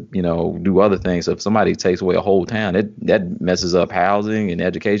to, do other things. So if somebody takes away a whole town, that messes up housing and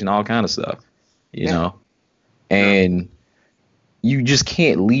education, all kind of stuff, you know, and you just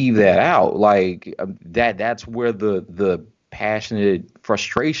can't leave that out. Like that's where the passionate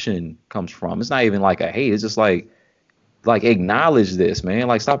frustration comes from. It's not even like a hate. It's just like acknowledge this, man.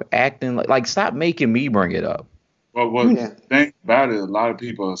 Like, stop acting like stop making me bring it up. Well, the thing about it, a lot of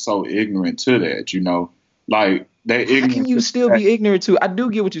people are so ignorant to that, like they ignorant. How can you still be ignorant to? I do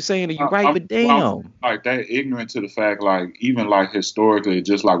get what you're saying, and you're right, but damn. Like they're ignorant to the fact, like even like historically,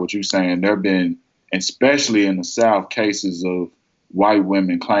 just like what you're saying, there have been, especially in the South, cases of white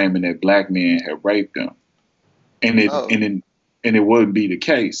women claiming that black men had raped them, and it wouldn't be the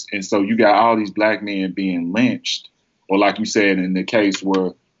case. And so you got all these black men being lynched, or like you said, in the case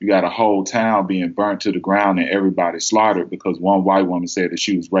where you got a whole town being burnt to the ground and everybody slaughtered because one white woman said that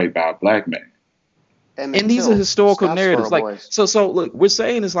she was raped by a black man. Emmett And these are Till, historical Scottsboro narratives. Like, boys. so look, we're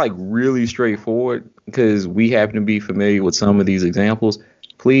saying it's like really straightforward because we happen to be familiar with some of these examples.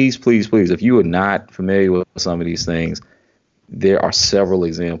 Please, please, please, if you are not familiar with some of these things, there are several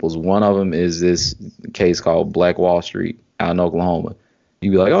examples. One of them is this case called Black Wall Street out in Oklahoma.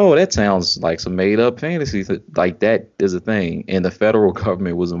 You'd be like, oh, that sounds like some made up fantasy. Like that is a thing. And the federal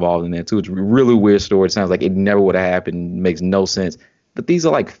government was involved in that too. It's a really weird story. It sounds like it never would have happened. Makes no sense. But these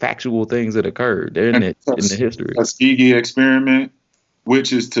are like factual things that occurred. They're in the history. Tuskegee experiment,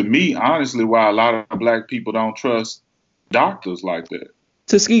 which is to me, honestly, why a lot of black people don't trust doctors like that.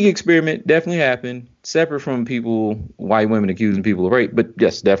 Tuskegee experiment definitely happened, separate from white women accusing people of rape. But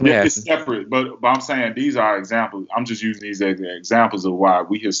yes, definitely happened. It's separate, but I'm saying these are examples. I'm just using these as examples of why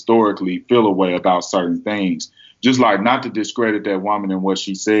we historically feel a way about certain things. Just like not to discredit that woman and what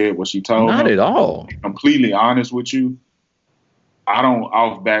she said, what she told. Not at all. Completely honest with you. I don't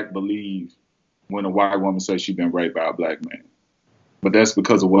off back believe when a white woman says she's been raped by a black man. But that's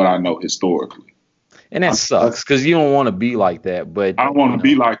because of what I know historically. And that sucks because you don't want to be like that. But I don't want to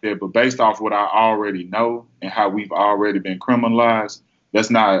be like that. But based off what I already know and how we've already been criminalized, that's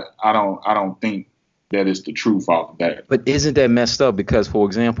not. I don't think that is the truth off of that. But isn't that messed up? Because, for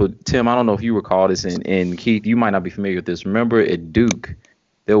example, Tim, I don't know if you recall this, and Keith, you might not be familiar with this. Remember at Duke,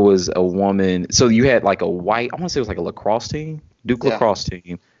 there was a woman. So you had like I want to say it was like a lacrosse team, Duke lacrosse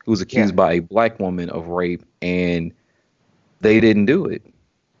team, who was accused by a black woman of rape, and they didn't do it.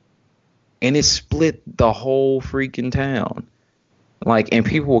 And it split the whole freaking town. Like, and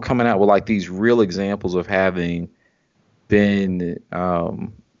people were coming out with like these real examples of having been,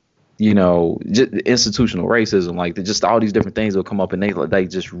 just institutional racism, like just all these different things will come up, and they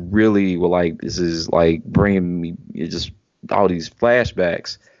just really were like, this is like bringing me just all these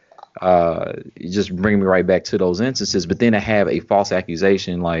flashbacks, just bringing me right back to those instances. But then to have a false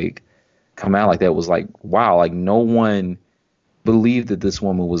accusation like come out like that was like, wow, like no one believed that this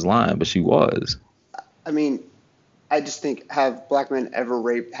woman was lying, but she was. I mean, I just think, have a black man ever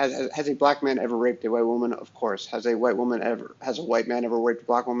raped a white woman? Of course. Has a white man ever raped a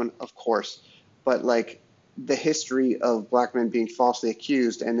black woman? Of course. But like the history of black men being falsely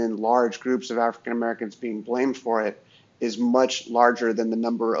accused and then large groups of African Americans being blamed for it is much larger than the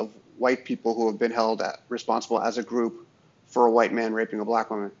number of white people who have been held responsible as a group for a white man raping a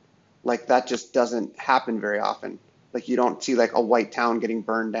black woman. Like that just doesn't happen very often. Like you don't see like a white town getting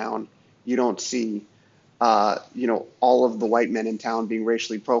burned down. You don't see, all of the white men in town being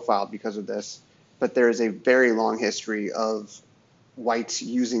racially profiled because of this. But there is a very long history of whites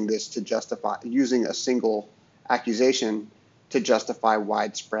using this to using a single accusation to justify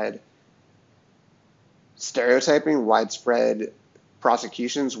widespread stereotyping, widespread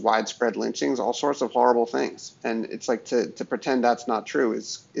prosecutions, widespread lynchings, all sorts of horrible things. And it's like to pretend that's not true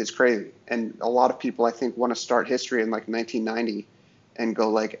is crazy. And a lot of people, I think, want to start history in like 1990 and go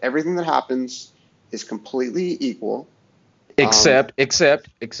like everything that happens is completely equal. Except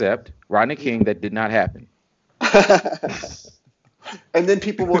Rodney King, that did not happen. And then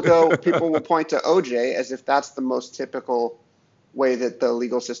people will point to OJ as if that's the most typical way that the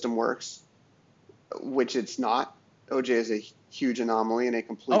legal system works, which it's not. OJ is a huge anomaly and a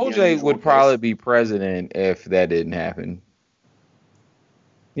completely OJ would probably be president if that didn't happen.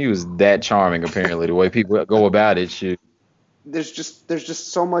 He was that charming, apparently. The way people go about it, shoot. There's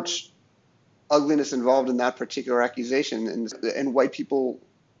just so much ugliness involved in that particular accusation, and white people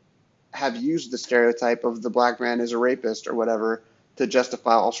have used the stereotype of the black man as a rapist or whatever to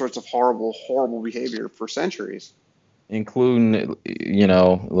justify all sorts of horrible behavior for centuries. Including,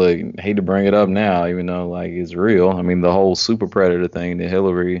 like, hate to bring it up now, even though like it's real. I mean, the whole super predator thing that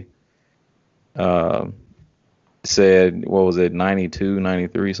Hillary said, what was it, 92,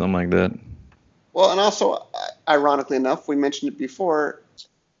 93, something like that. Well, and also, ironically enough, we mentioned it before,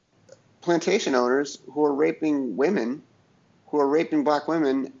 plantation owners who are raping black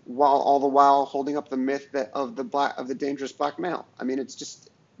women all the while holding up the myth of the dangerous black male. I mean, it's just,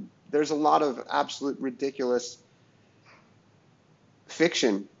 there's a lot of absolute ridiculous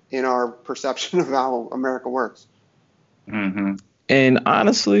fiction in our perception of how America works. Mm-hmm. And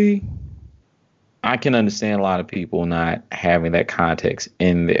honestly, I can understand a lot of people not having that context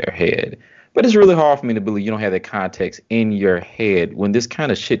in their head. But it's really hard for me to believe you don't have that context in your head when this kind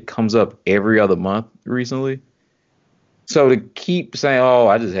of shit comes up every other month recently. So to keep saying, oh,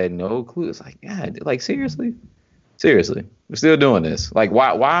 I just had no clue. It's like, God, like seriously, we're still doing this. Like,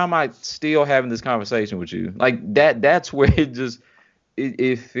 why am I still having this conversation with you? Like that's where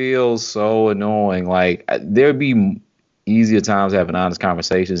it feels so annoying. Like there'd be easier times having honest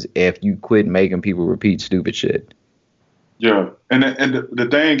conversations if you quit making people repeat stupid shit. Yeah, and the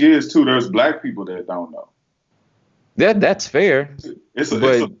thing is too, there's black people that don't know. That's fair. It's a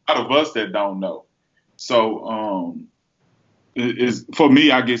But lot of us that don't know. So it's for me.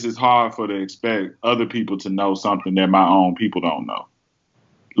 I guess it's hard for to expect other people to know something that my own people don't know.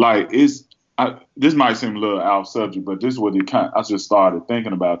 Like this might seem a little off subject, but this is what I just started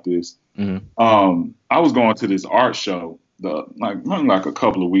thinking about this. I was going to this art show like a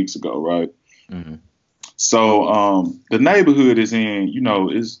couple of weeks ago, right? So the neighborhood is in,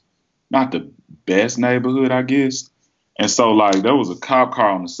 is not the best neighborhood, I guess. And so like there was a cop car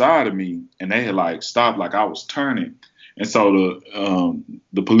on the side of me, and they had like stopped like I was turning. And so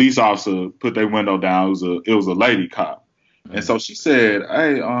the police officer put their window down. It was a lady cop. And so she said,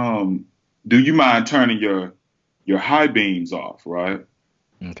 "Hey, do you mind turning your high beams off?" Right.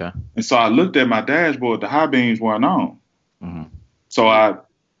 Okay. And so I looked at my dashboard. The high beams weren't on. So I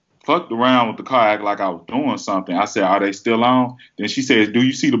fucked around with the car, act like I was doing something. I said, "Are they still on?" Then she says, "Do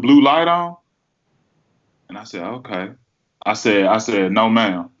you see the blue light on?" And I said, "Okay." I said, "No,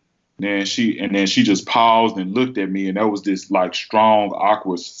 ma'am." Then she just paused and looked at me, and there was this like strong,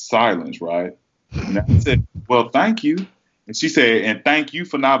 awkward silence, right? And I said, "Well, thank you." And she said, "And thank you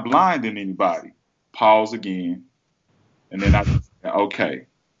for not blinding anybody." Pause again. And then I said, "Okay."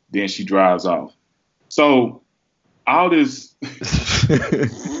 Then she drives off. So all this.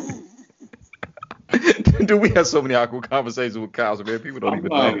 Do we have so many awkward conversations with cops, man? People don't even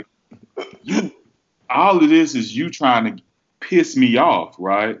know. All of this is you trying to piss me off,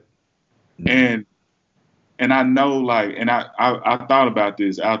 right? And I know, like, and I thought about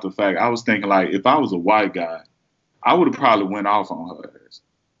this after the fact. I was thinking, like, if I was a white guy, I would have probably went off on her ass.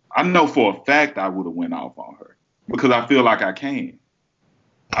 I know for a fact I would have went off on her because I feel like I can.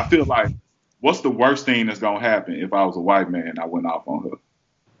 I feel like, what's the worst thing that's going to happen if I was a white man and I went off on her?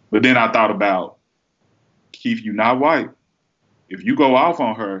 But then I thought about, Keith, you not white. If you go off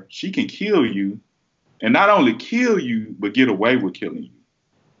on her, she can kill you. And not only kill you, but get away with killing you.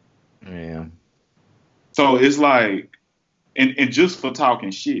 Yeah. So it's like, and just for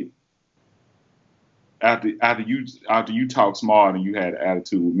talking shit. After you talk smart and you had an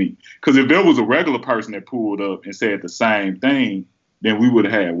attitude with me. Because if there was a regular person that pulled up and said the same thing, then we would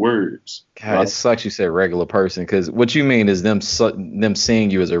have had words. God, right? It sucks you said regular person, because what you mean is them seeing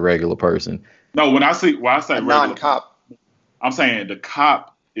you as a regular person. No, when I say regular non-cop, I'm saying the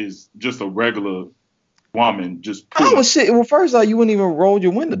cop is just a regular woman. Just shit. Well, first off, you wouldn't even roll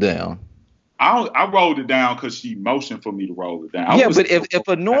your window down. I rolled it down because she motioned for me to roll it down. Yeah, but if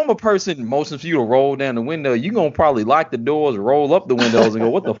a normal person motions for you to roll down the window, you're going to probably lock the doors, roll up the windows, and go,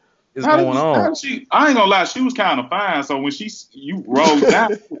 what the f*** is going on? I ain't going to lie, she was kind of fine, so when you rolled it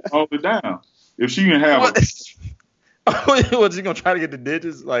down, roll it down. If she didn't have was she going to try to get the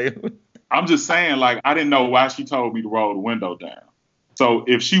digits? Like, I'm just saying, like, I didn't know why she told me to roll the window down. So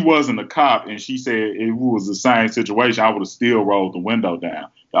if she wasn't a cop and she said it was the same situation, I would have still rolled the window down.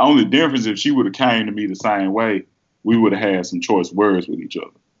 The only difference, if she would have came to me the same way, we would have had some choice words with each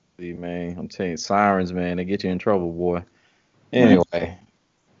other. See, man, I'm telling you, sirens, man, they get you in trouble, boy. Anyway,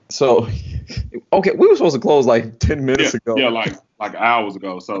 so, okay, we were supposed to close like 10 minutes ago. Yeah, like hours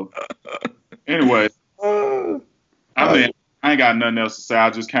ago. So, anyway, I mean, I ain't got nothing else to say.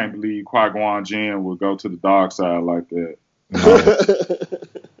 I just can't believe Qui-Gon Jinn would go to the dark side like that.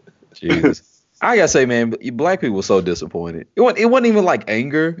 Jesus. I gotta say, man, black people were so disappointed. It wasn't even like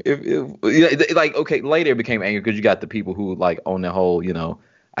anger. Like, okay, later it became anger because you got the people who like own that whole,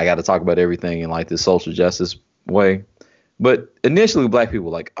 I got to talk about everything in like this social justice way. But initially, black people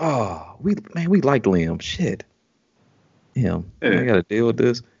were like, oh, we like Liam. Shit, I got to deal with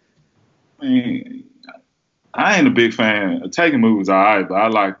this. I mean, I ain't a big fan. Taking movies all right, but I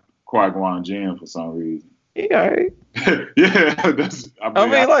like Qui-Gon Jinn for some reason. Yeah, right.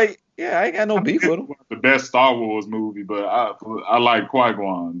 Yeah, I ain't got no beef with him. The best Star Wars movie, but I like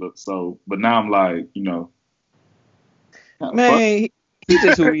Qui-Gon, but now I'm like, man, he's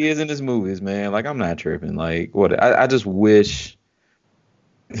just who he is in his movies, man. Like, I'm not tripping. Like, what? I just wish.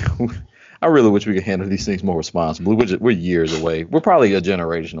 I really wish we could handle these things more responsibly. We're years away. We're probably a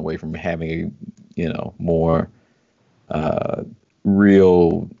generation away from having a, more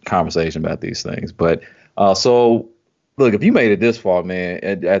real conversation about these things. But so. Look, if you made it this far, man,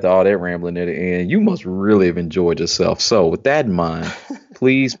 after all that rambling at the end, you must really have enjoyed yourself. So with that in mind,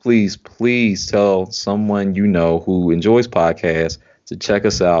 please, please, please tell someone you know who enjoys podcasts to check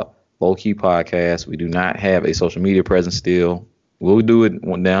us out, Low Key Podcast. We do not have a social media presence still. We'll do it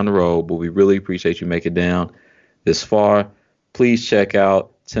down the road, but we really appreciate you making it down this far. Please check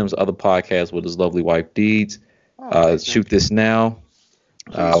out Tim's other podcast with his lovely wife, Deeds. Shoot This Now.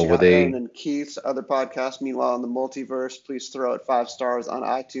 Please check Were out Aaron they? and Keith's other podcast, Meanwhile in the Multiverse. Please throw it 5 stars on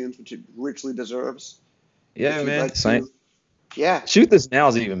iTunes, which it richly deserves. Yeah, If you'd man. like Same. to, yeah, Shoot This Now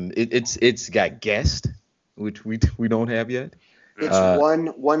is even. It's got guest, which we don't have yet. it's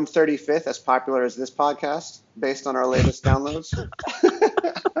 1/35th as popular as this podcast, based on our latest downloads.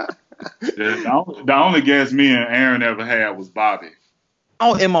 The only guest me and Aaron ever had was Bobby.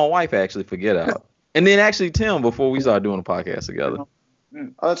 Oh, and my wife actually forget out. And then actually Tim before we started doing the podcast together. Oh,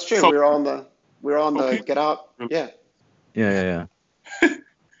 that's true. So- we were on the Okay. Get Out. Yeah. Yeah. Damn,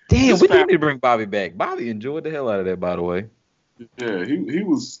 This we fam- need to bring Bobby back. Bobby enjoyed the hell out of that, by the way. Yeah, he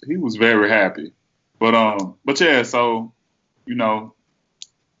was very happy. But yeah, so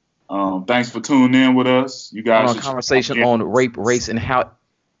thanks for tuning in with us. You guys On a should conversation on rape, race, and how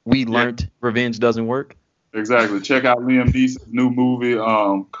we learned revenge doesn't work. Exactly. Check out Liam Neeson's new movie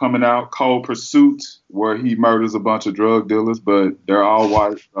coming out, Cold Pursuit, where he murders a bunch of drug dealers, but they're all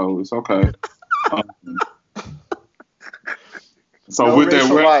white, so it's okay. So No with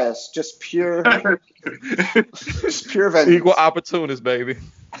racial that, bias, just pure vengeance. Equal opportunist, baby.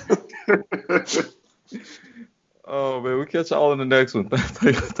 Oh man, we'll catch y'all in the next one.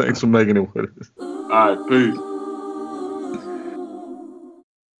 Thanks for making it with us. all right, peace.